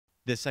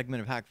This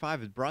segment of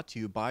Hak5 is brought to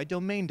you by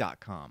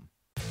Domain.com.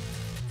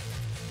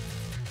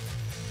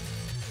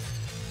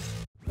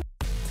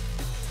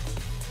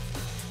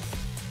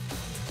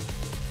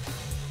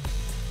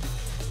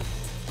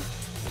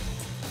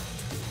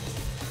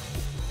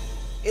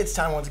 It's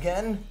time once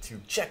again to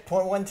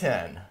Checkpoint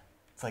 110.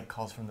 It's like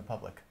calls from the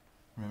public.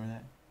 Remember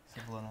that?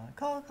 Simple and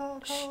all.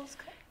 Calls.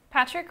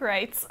 Patrick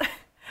writes,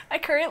 I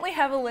currently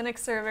have a Linux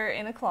server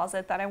in a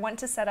closet that I want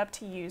to set up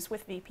to use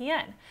with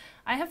VPN.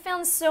 I have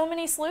found so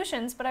many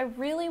solutions, but I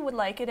really would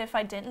like it if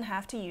I didn't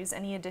have to use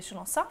any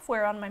additional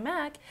software on my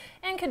Mac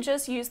and could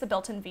just use the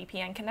built-in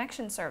VPN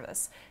connection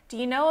service. Do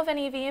you know of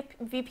any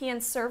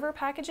VPN server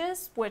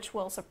packages which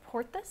will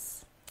support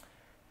this?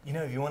 You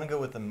know, if you want to go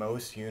with the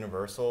most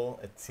universal,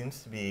 it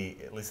seems to be,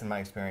 at least in my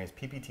experience,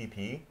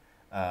 PPTP.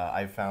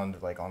 I've found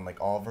on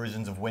all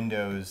versions of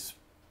Windows,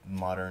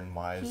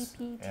 modern-wise,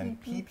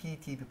 and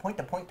PPTP,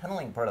 point-to-point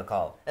tunneling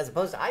protocol, as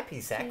opposed to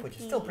IPsec, which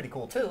is still pretty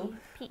cool too.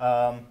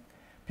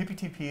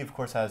 PPTP, of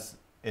course, has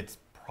its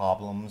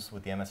problems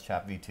with the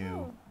MS-CHAP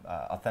v2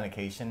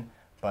 authentication,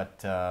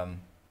 but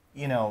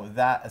you know,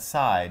 that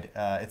aside,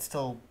 it's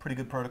still pretty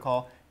good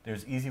protocol.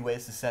 There's easy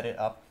ways to set it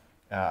up.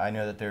 I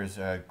know that there's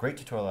a great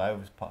tutorial I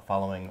was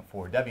following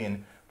for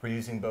Debian for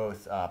using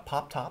both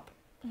PopTop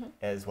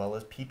as well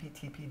as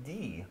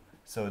PPTPD.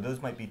 So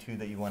those might be two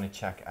that you want to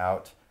check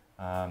out.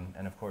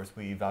 And of course,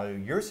 we value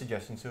your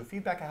suggestions. So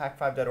feedback at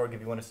hak5.org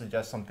if you want to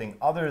suggest something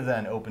other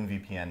than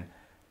OpenVPN,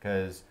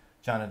 because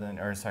Jonathan,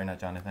 or sorry, not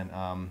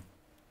Jonathan,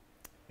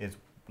 is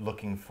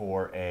looking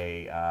for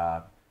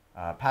a,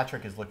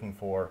 Patrick is looking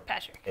for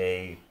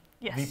a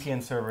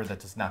VPN server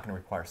that is not going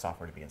to require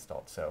software to be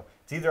installed. So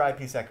it's either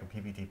IPsec or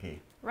PPTP.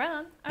 Right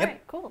on. All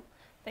right, cool.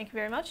 Thank you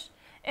very much.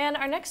 And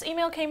our next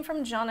email came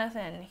from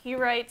Jonathan. He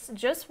writes,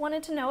 just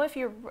wanted to know if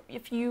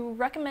you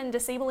recommend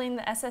disabling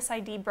the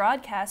SSID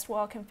broadcast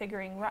while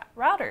configuring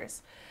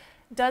routers.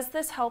 Does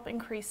this help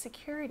increase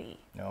security?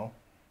 No,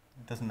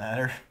 it doesn't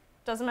matter.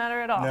 Doesn't matter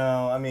at all?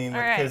 No, I mean,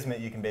 with Kismet,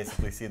 you can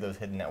basically see those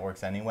hidden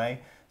networks anyway.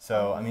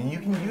 So, I mean, you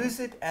can use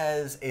it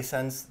as a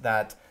sense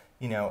that,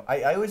 you know,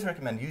 I always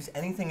recommend use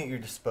anything at your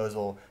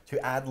disposal to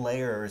add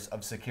layers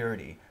of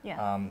security.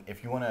 Yeah.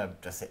 If you want to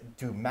just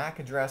do MAC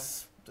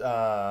address,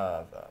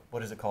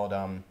 what is it called,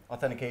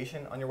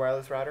 authentication on your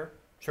wireless router,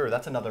 sure,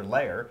 that's another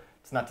layer.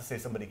 It's not to say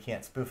somebody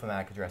can't spoof a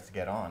MAC address to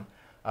get on.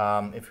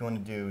 If you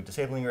want to do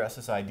disabling your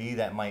SSID,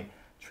 that might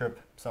trip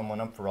someone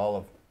up for all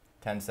of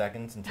 10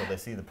 seconds until they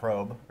see the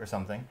probe or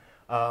something.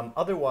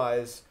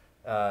 Otherwise,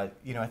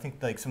 you know, I think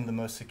like some of the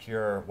most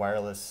secure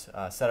wireless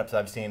setups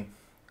I've seen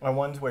are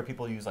ones where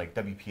people use like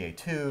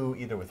WPA2,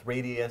 either with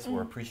Radius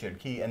or a pre-shared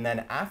key, and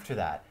then after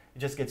that, it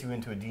just gets you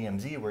into a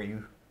DMZ where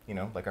you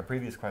know, like our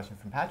previous question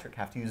from Patrick,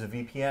 have to use a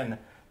VPN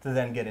to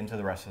then get into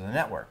the rest of the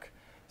network.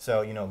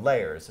 So, you know,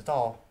 layers, it's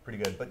all pretty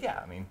good, but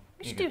yeah, I mean,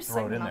 you could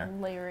throw it in there.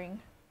 Layering.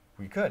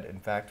 We could. In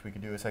fact, we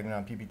could do a segment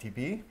on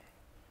PPTP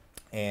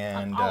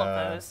and, all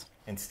of those.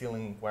 And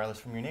stealing wireless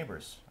from your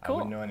neighbors. Cool. I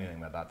wouldn't know anything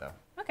about that,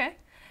 though. Okay.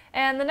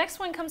 And the next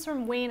one comes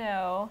from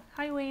Wayno.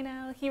 Hi,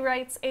 Wayno. He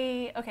writes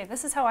okay,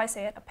 this is how I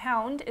say it. A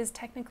pound is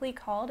technically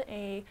called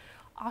a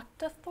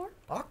octothorpe.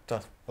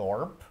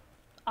 Octothorpe?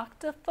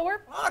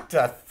 Octothorpe?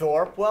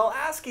 Octothorpe. Well,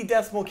 ASCII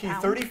decimal key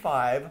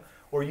 35,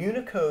 or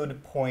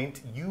Unicode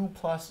point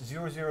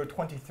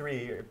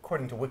U+0023,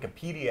 according to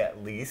Wikipedia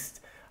at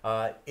least,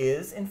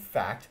 is in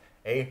fact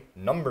a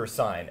number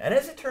sign. And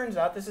as it turns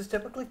out, this is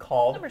typically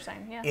called, number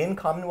sign, yeah, in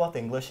Commonwealth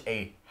English,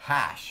 a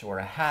hash or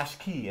a hash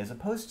key, as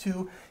opposed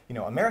to, you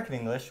know, American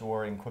English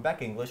or in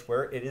Quebec English,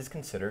 where it is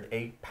considered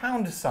a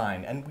pound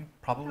sign. And we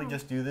probably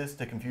just do this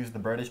to confuse the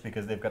British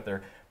because they've got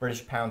their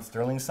British pound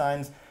sterling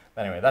signs.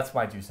 But anyway, that's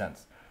my 2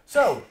 cents.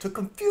 So, to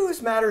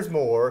confuse matters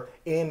more,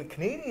 in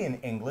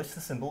Canadian English,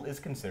 the symbol is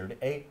considered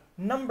a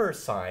number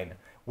sign.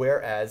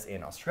 Whereas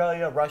in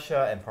Australia,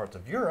 Russia, and parts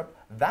of Europe,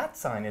 that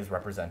sign is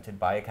represented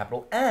by a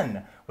capital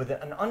N with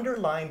an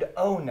underlined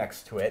O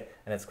next to it,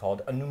 and it's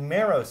called a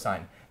numero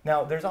sign.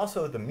 Now, there's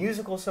also the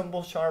musical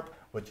symbol sharp,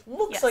 which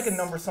looks like a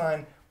number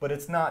sign, but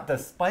it's not,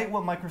 despite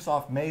what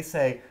Microsoft may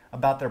say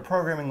about their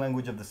programming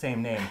language of the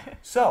same name.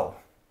 So,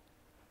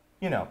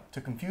 you know,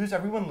 to confuse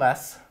everyone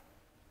less,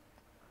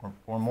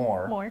 or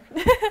more.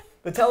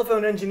 The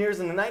telephone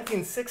engineers in the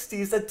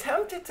 1960s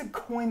attempted to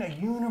coin a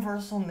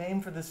universal name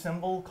for the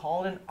symbol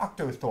called an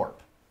octothorpe,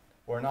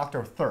 or an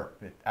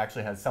octotherp. It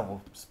actually has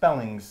several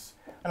spellings,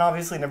 and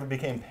obviously never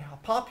became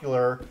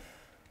popular,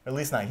 at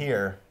least not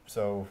here.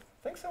 So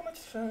thanks so much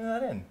for sending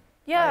that in.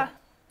 Yeah.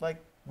 I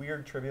like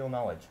weird, trivial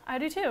knowledge. I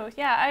do too.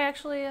 Yeah, I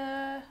actually,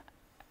 I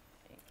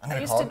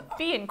used to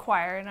be in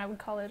choir, and I would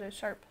call it a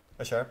sharp.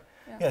 A sharp?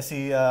 Yeah,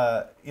 see,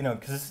 you know,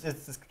 because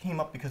this came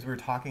up because we were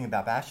talking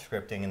about bash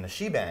scripting and the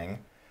shebang.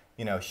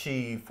 You know,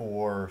 she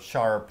for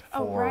sharp,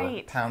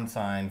 for pound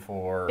sign,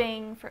 for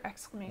bang, for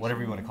exclamation,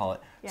 whatever you want to call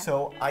it. Yeah.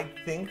 So I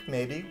think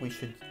maybe we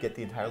should get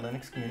the entire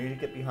Linux community to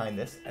get behind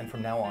this, and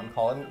from now on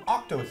call it an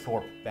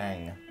octothorpe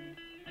bang.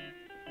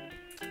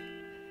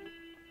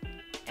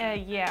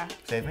 Yeah.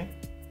 Save me?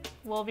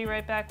 We'll be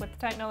right back with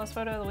the Technologist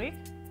Photo of the Week.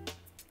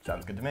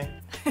 Sounds good to me.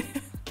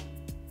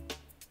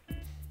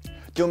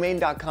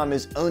 Domain.com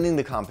is owning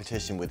the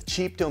competition with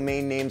cheap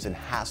domain names and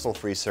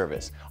hassle-free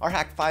service. Our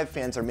Hak5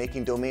 fans are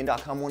making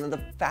Domain.com one of the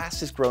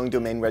fastest growing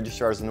domain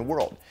registrars in the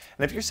world.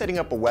 And if you're setting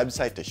up a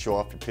website to show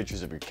off the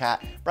pictures of your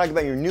cat, brag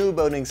about your new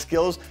boating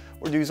skills,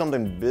 or do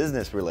something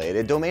business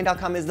related,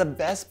 Domain.com is the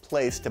best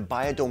place to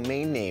buy a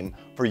domain name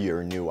for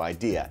your new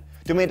idea.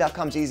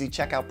 Domain.com's easy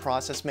checkout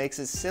process makes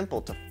it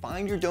simple to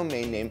find your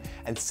domain name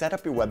and set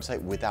up your website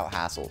without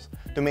hassles.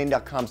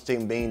 Domain.com's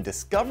domain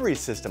discovery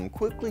system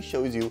quickly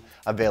shows you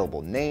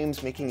available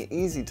names, making it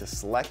easy to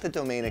select the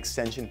domain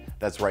extension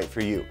that's right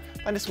for you.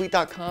 Find a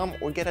sweet.com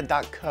or get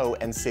a .co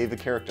and save a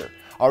character.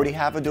 Already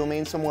have a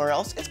domain somewhere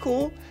else? It's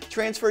cool.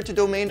 Transfer it to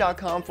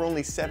Domain.com for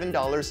only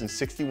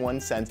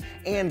 $7.61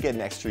 and get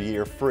an extra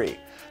year free.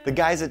 The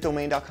guys at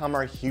Domain.com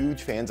are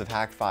huge fans of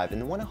Hak5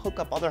 and want to hook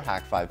up other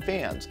Hak5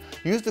 fans.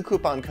 Use the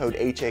coupon code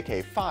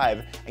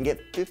HAK5 and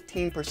get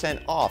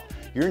 15% off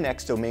your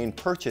next domain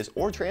purchase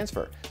or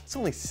transfer. It's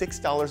only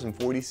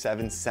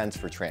 $6.47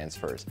 for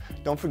transfers.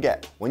 Don't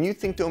forget, when you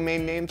think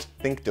domain names,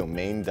 think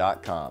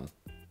Domain.com.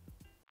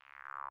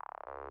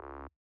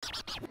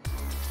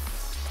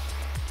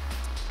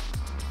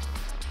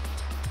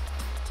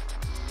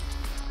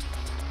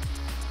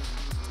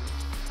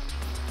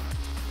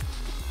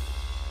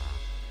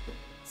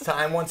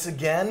 Time once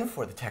again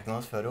for the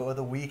Technologist Photo of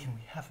the Week, and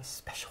we have a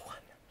special one.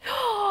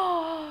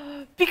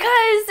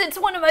 Because it's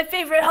one of my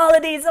favorite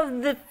holidays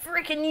of the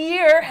freaking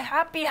year.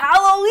 Happy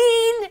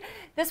Halloween!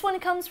 This one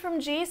comes from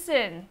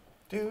Jason.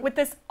 Dude. With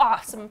this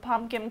awesome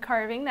pumpkin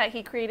carving that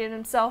he created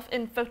himself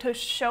in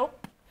Photoshop.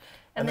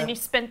 And then he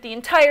spent the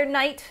entire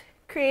night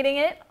creating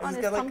it on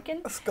his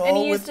pumpkin. And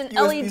he used an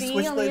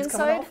LED on the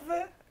inside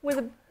with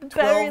a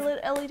battery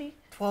lit LED.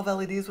 12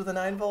 LEDs with a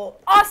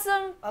 9-volt.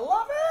 Awesome! I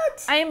love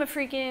it! I am a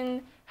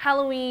freaking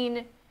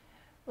Halloween,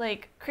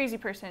 like, crazy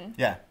person.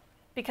 Yeah.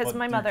 Because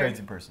my mother...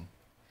 crazy person.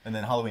 And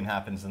then Halloween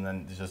happens, and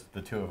then just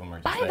the two of them are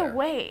just By the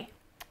way,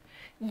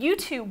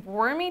 YouTube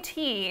Wormy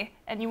T,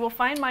 and you will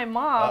find my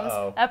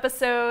mom's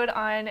episode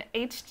on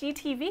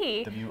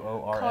HGTV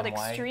called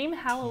Extreme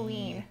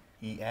Halloween.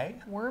 E-A?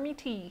 Wormy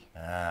T.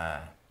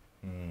 Ah.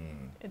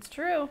 It's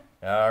true.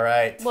 All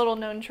right. Little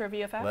known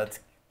trivia fact.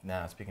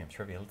 Now, speaking of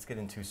trivia, let's get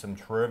into some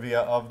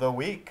trivia of the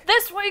week.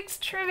 This week's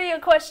trivia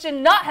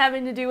question not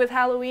having to do with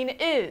Halloween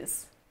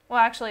is... Well,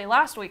 actually,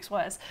 last week's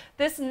was.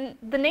 The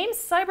name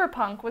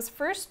cyberpunk was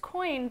first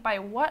coined by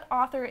what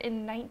author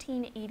in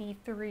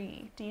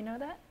 1983? Do you know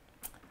that?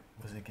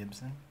 Was it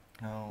Gibson?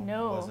 No.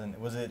 No. It wasn't.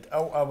 Was it?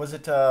 Was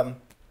it? Dang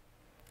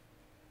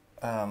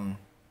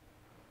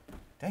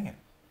it!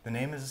 The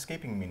name is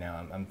escaping me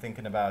now. I'm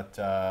thinking about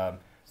the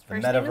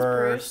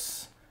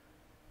metaverse.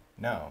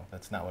 No,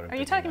 that's not what I'm thinking.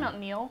 Are you talking about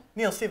Neil?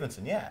 Neil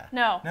Stephenson, yeah.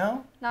 No.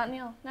 No? Not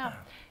Neil, no. Oh,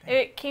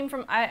 it came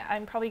from,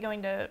 I'm probably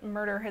going to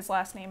murder his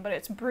last name, but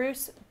it's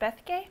Bruce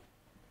Bethke?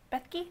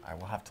 Bethke? I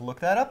will have to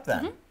look that up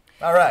then.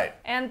 All right.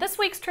 And this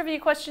week's trivia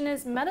question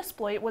is,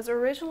 Metasploit was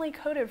originally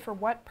coded for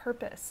what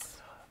purpose?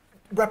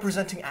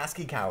 Representing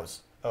ASCII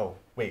cows. Oh,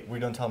 wait, we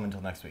don't tell them until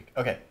next week.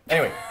 Okay,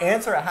 anyway,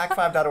 answer at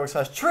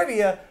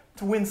hak5.org/trivia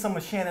to win some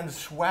of Shannon's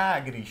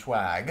swaggity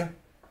swag.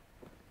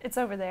 It's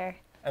over there.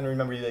 And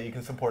remember that you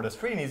can support us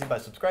free and easy by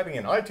subscribing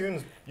in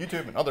iTunes,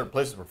 YouTube, and other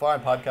places where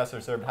fine podcasts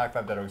are served.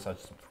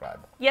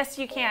 Hak5.org/subscribe. Yes,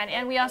 you can.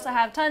 And we also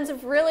have tons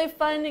of really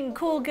fun and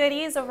cool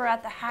goodies over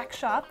at the Hack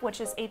Shop, which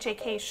is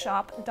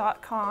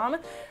hakshop.com,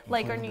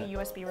 like our new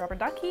USB rubber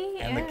ducky.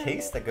 And the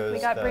case that goes...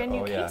 We got brand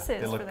new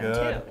cases for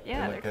them, too.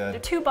 Yeah, they're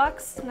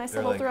 $2. Nice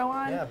little throw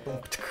on. Yeah, boom.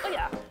 Oh,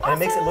 yeah. And it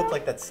makes it look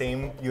like that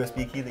same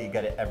USB key that you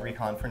get at every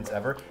conference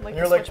ever. Like and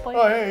you're like,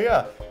 oh, hey,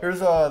 yeah, here's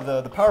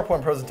the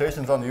PowerPoint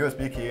presentations on the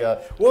USB key.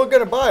 We're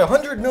going to buy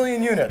 100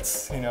 million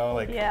units, you know,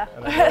 like, yeah.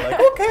 And then they're like,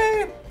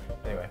 okay.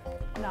 Anyway.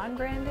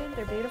 Non-branded,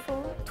 they're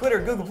beautiful. Twitter,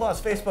 Google+,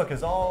 Facebook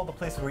is all the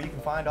places where you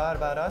can find out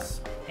about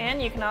us.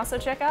 And you can also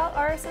check out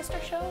our sister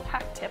show,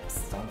 Hack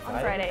Tips, on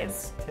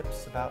Fridays.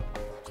 Tips about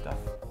stuff.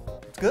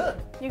 It's good.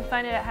 You can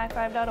find it at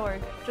hak5.org,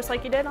 just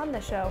like you did on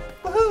this show.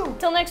 Woohoo!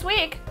 Till next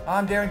week.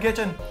 I'm Darren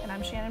Kitchen. And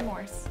I'm Shannon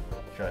Morse.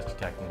 Trust your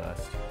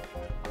Technologist.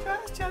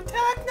 Trust your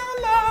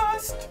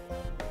Technologist.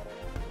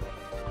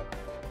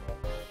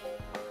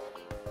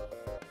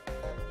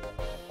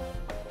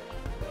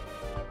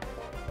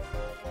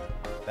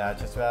 That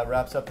just about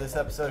wraps up this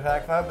episode of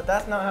Hak5, but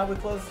that's not how we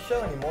close the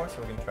show anymore, so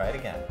we're going to try it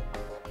again.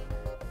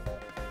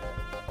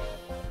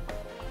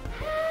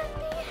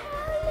 Happy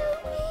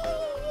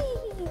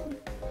Halloween!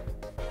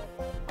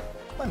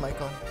 Is my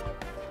mic on?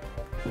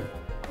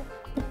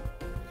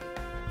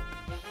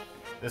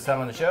 This time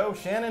on the show,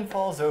 Shannon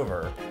falls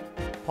over.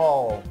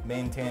 Paul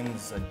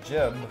maintains a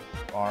jib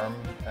arm,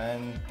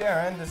 and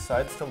Darren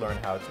decides to learn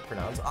how to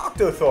pronounce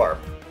Octothrope.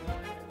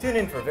 Tune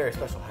in for a very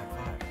special Hak5.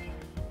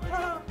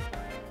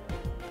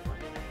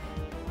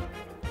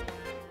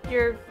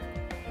 Your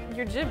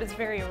jib is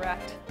very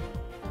erect.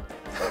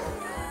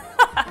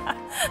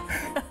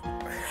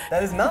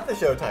 That is not the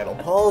show title.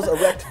 Paul's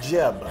Erect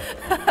Jib.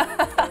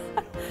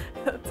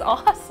 That's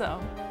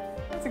awesome.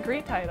 That's a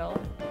great title.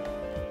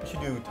 We should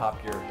do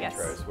Top Gear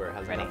intros where it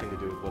has nothing to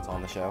do with what's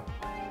on the show.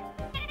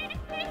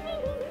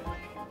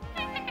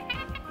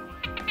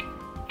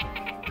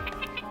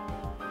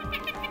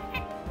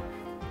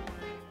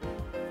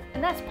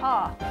 And that's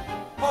Paul.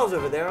 Paul's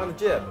over there on the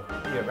jib.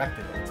 He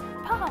erected it.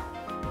 Paul,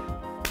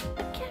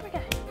 the camera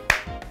guy.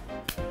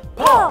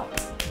 Paul,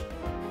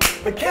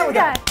 the camera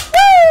guy.